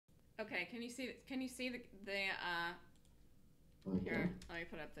Okay, can you see the Okay. here, let me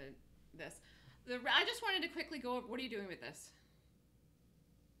put up this. I just wanted to quickly go over what are you doing with this?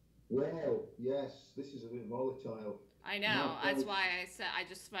 Well, yes, this is a bit volatile. I My know. That's price, why I said I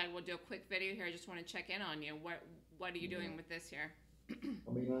just thought we'll do a quick video here. I just want to check in on you. What are you yeah. doing with this here?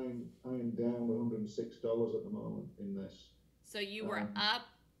 I mean, I'm down $106 at the moment in this. So Um,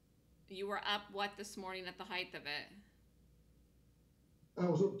 you were up what this morning at the height of it? I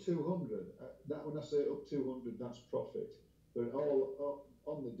was up 200. That when I say up 200, that's profit. But all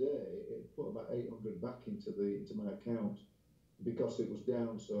on the day, it put about 800 back into my account because it was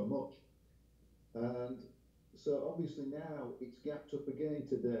down so much. And so obviously now it's gapped up again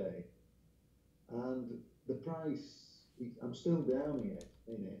today, and the price, I'm still down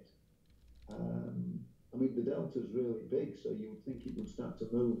in it. I mean, the delta's really big, so you would think it would start to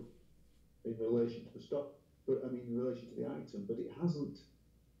move in relation to the stock, but I mean, in relation to the item, but it hasn't.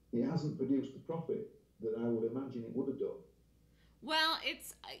 It hasn't produced the profit that I would imagine it would have done. Well,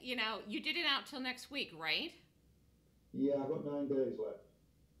 it's you did it out till next week, right? Yeah, I've got 9 days left.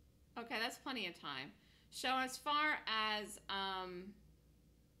 Okay, that's plenty of time. So as far as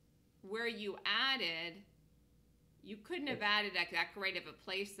where you added, you couldn't have added at that great of a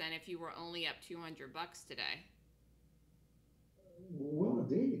place then if you were only up $200 today. Well, I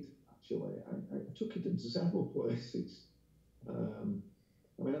did actually. I took it into several places. Um,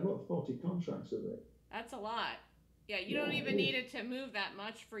 I mean, I've got 40 contracts of it. That's a lot. Yeah, you don't Yeah, it even need is. it to move that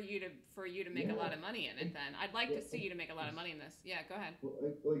much for you to make a lot Yeah, of money in it. it, Then I'd like to see it, you to make a lot of money in this. Yeah, go ahead.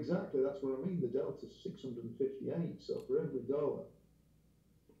 well, exactly. That's what I mean. The delta's 658. So for every dollar,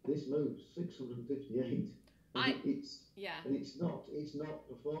 this moves 658, and I it's yeah. it's not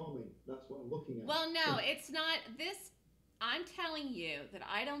performing. That's what I'm looking at. Well, no, it's not this. I'm telling you that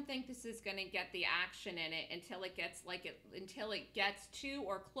I don't think this is going to get the action in it until it gets to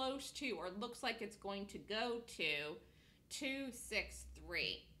or close to or looks like it's going to go to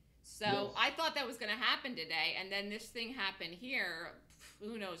 263. So Yes. I thought that was going to happen today, and then this thing happened here.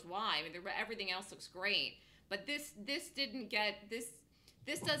 Who knows why? I mean, everything else looks great, but this didn't get this.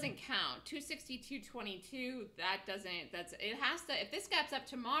 This doesn't count. 262.22. That doesn't. That's it has to. If this gaps up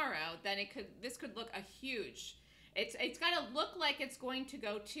tomorrow, then it could. This could look a huge. It's got to look like it's going to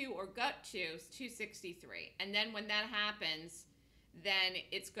go to or gut to 263, and then when that happens, then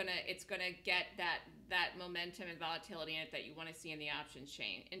it's gonna get that momentum and volatility in it that you want to see in the options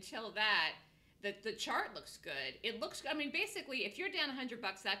chain. Until that, the chart looks good. It looks. I mean, basically, if you're down $100,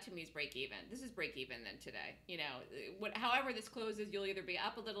 that to me is break even. This is break even then today. However this closes, you'll either be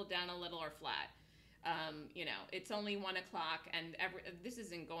up a little, down a little, or flat. It's only 1 o'clock, and this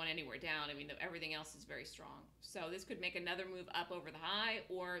isn't going anywhere down. I mean, everything else is very strong. So this could make another move up over the high,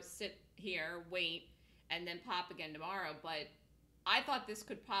 or sit here, wait, and then pop again tomorrow. But I thought this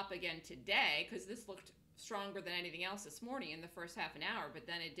could pop again today because this looked stronger than anything else this morning in the first half an hour, but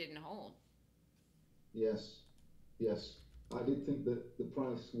then it didn't hold. Yes. Yes. I did think that the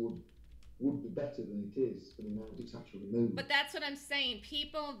price would be better than it is for the amount it's actually But moved. that's what I'm saying.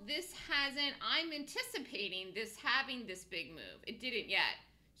 People, I'm anticipating this having this big move. It didn't yet.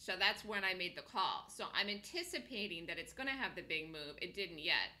 So that's when I made the call. So I'm anticipating that it's going to have the big move. It didn't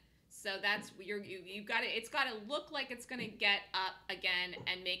yet. So that's you got to it's got to look like it's going to get up again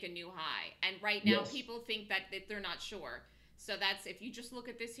and make a new high. And right now Yes. people think that they're not sure. So that's if you just look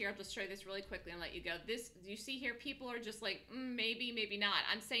at this here, I'll just show you this really quickly and let you go. This you see here, people are just like maybe, maybe not.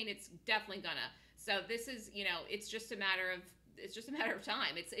 I'm saying it's definitely gonna. So this is it's just a matter of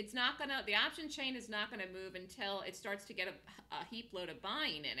time. It's not gonna the option chain is not gonna move until it starts to get a heap load of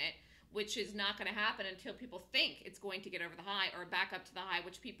buying in it, which is not going to happen until people think it's going to get over the high or back up to the high,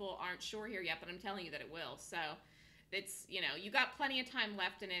 which people aren't sure here yet, but I'm telling you that it will. So you got plenty of time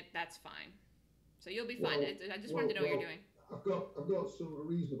left in it. That's fine. So you'll be fine. I just wanted to know what you're doing. I've got some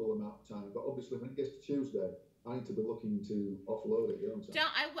reasonable amount of time, but obviously when it gets to Tuesday, I need to be looking to offload it, don't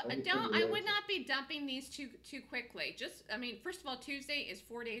I? I would Later. not be dumping these too quickly. Just I mean, first of all, Tuesday is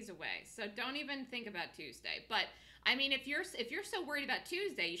 4 days away, so don't even think about Tuesday. But I mean, if you're so worried about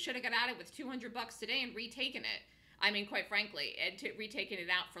Tuesday, you should have got at it with $200 today and retaken it. I mean, quite frankly, and retaking it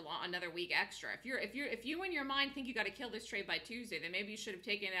out for another week extra. If you in your mind think you got to kill this trade by Tuesday, then maybe you should have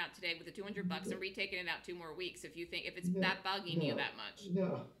taken it out today with the $200 and retaken it out 2 more weeks. If it's that No, bugging you that no,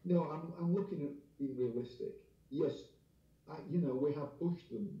 much. no. I'm looking at being realistic. Yes, we have pushed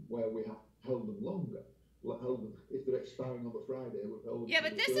them where we have held them longer. Held them, if they're expiring on the Friday, we've held them Yeah, to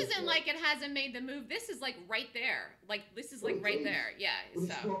but the this isn't Thursday. like it hasn't made the move. This is like right there. Like this is Well, like it right there. is, Yeah. but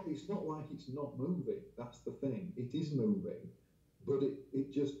So it's not like it's not moving. That's the thing. It is moving, but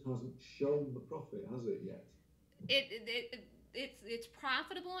it just hasn't shown the profit, has it yet? it it's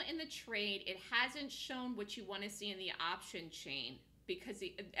profitable in the trade. It hasn't shown what you want to see in the option chain because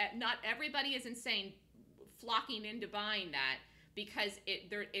not everybody is insane flocking into buying that because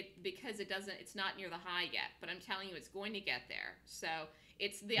it's not near the high yet. But I'm telling you, it's going to get there. So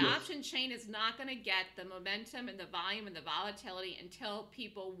it's the option chain is not going to get the momentum and the volume and the volatility until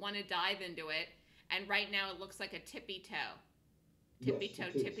people want to dive into it. And right now, it looks like a tippy toe. Tippy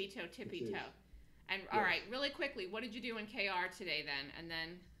toe. And all right, really quickly, what did you do in KR today then? And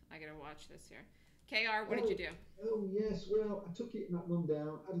then I gotta watch this here. KR, what did you do? Oh yes, well I took it in that run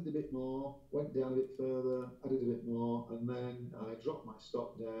down, added a bit more, went down a bit further, added a bit more, and then I dropped my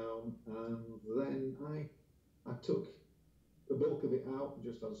stop down, and then I took the bulk of it out and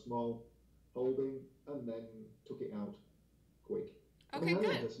just had a small holding, and then took it out quick. Okay, I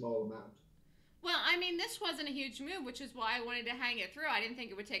good. had a small amount. Well, I mean, this wasn't a huge move, which is why I wanted to hang it through. I didn't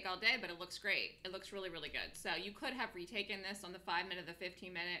think it would take all day, but it looks great. It looks really, really good. So you could have retaken this on the 5-minute, the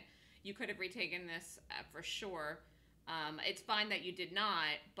 15-minute. You could have retaken this for sure. It's fine that you did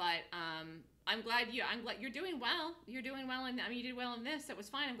not, but I'm glad you're doing well. You're doing well, and I mean, you did well in this. It was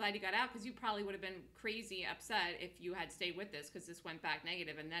fine. I'm glad you got out because you probably would have been crazy upset if you had stayed with this because this went back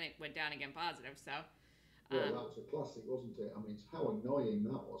negative and then it went down again positive. So. Well, that was a classic, wasn't it? I mean, how annoying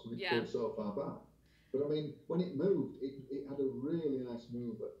that was when it pulled so far back. But I mean, when it moved, it had a really nice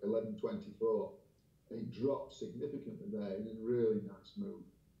move at 11:24. It dropped significantly there in a really nice move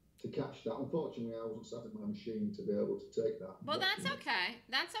to catch that. Unfortunately, I wasn't sat at my machine to be able to take that. Well, that's okay.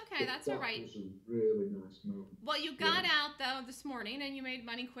 That's okay. That's all right. That was a really nice move. Well, you got out, though, this morning, and you made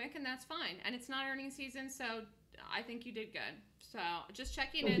money quick, and that's fine. And it's not earnings season, so I think you did good. So just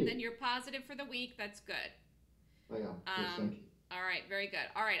checking in, then you're positive for the week. That's good. I am. Yes, thank you. All right, very good.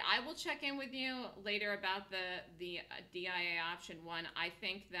 All right, I will check in with you later about the DIA option one. I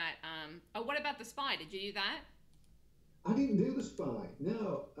think that. Oh, what about the SPY? Did you do that? I didn't do the SPY,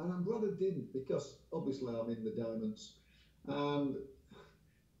 no, and I'm glad I didn't because obviously I'm in the diamonds, and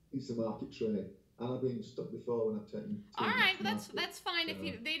it's a market trade. And I've been stuck before when I've taken. All right, well, that's fine. So.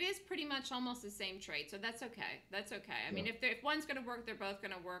 It is pretty much almost the same trade, so that's okay. That's okay. I mean, if one's going to work, they're both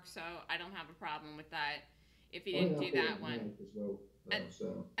going to work. So I don't have a problem with that. If you didn't do that one. As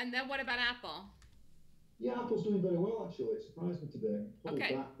well, and then what about Apple? Yeah, Apple's doing very well actually. It surprised me today. Pulled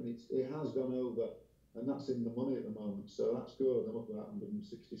back and it has gone over, and that's in the money at the moment. So that's good. I'm up about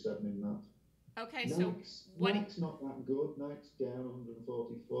 167 in that. Okay, Nike's not that good. Nike's down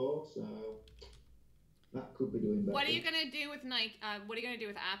 144, so that could be doing better. What are you gonna do with Nike? What are you gonna do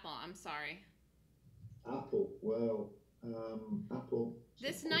with Apple? I'm sorry. Apple, well, Apple.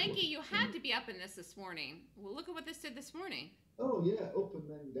 This Nike, you had to be up in this morning. Well, look at what this did this morning. Oh yeah, up and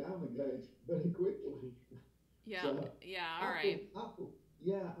then down again very quickly. Yeah, so, all right. Apple,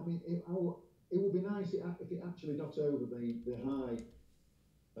 yeah. I mean, it would be nice if it actually got over the high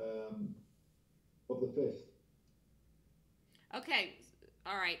of the 5th. Okay.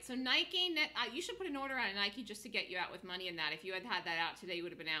 All right, so Nike, you should put an order on Nike just to get you out with money in that. If you had that out today, you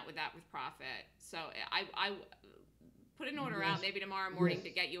would have been out with that with profit. So I put an order out maybe tomorrow morning to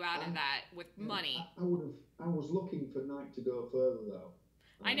get you out of that with money. I was looking for Nike to go further though.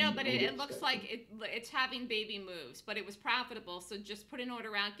 I know, but it looks like it's having baby moves, but it was profitable. So just put an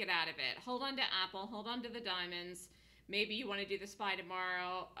order out, get out of it. Hold on to Apple, hold on to the diamonds. Maybe you want to do the SPY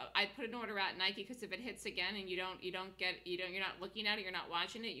tomorrow. I'd put an order out Nike because if it hits again and you're not looking at it, you're not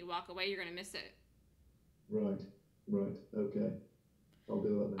watching it, you walk away, you're gonna miss it. Right. Okay. I'll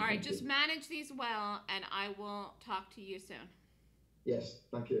do that then. All right, just manage these well, and I will talk to you soon. Yes,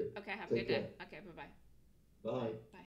 thank you. Okay, have a good day. Okay, bye-bye. Bye.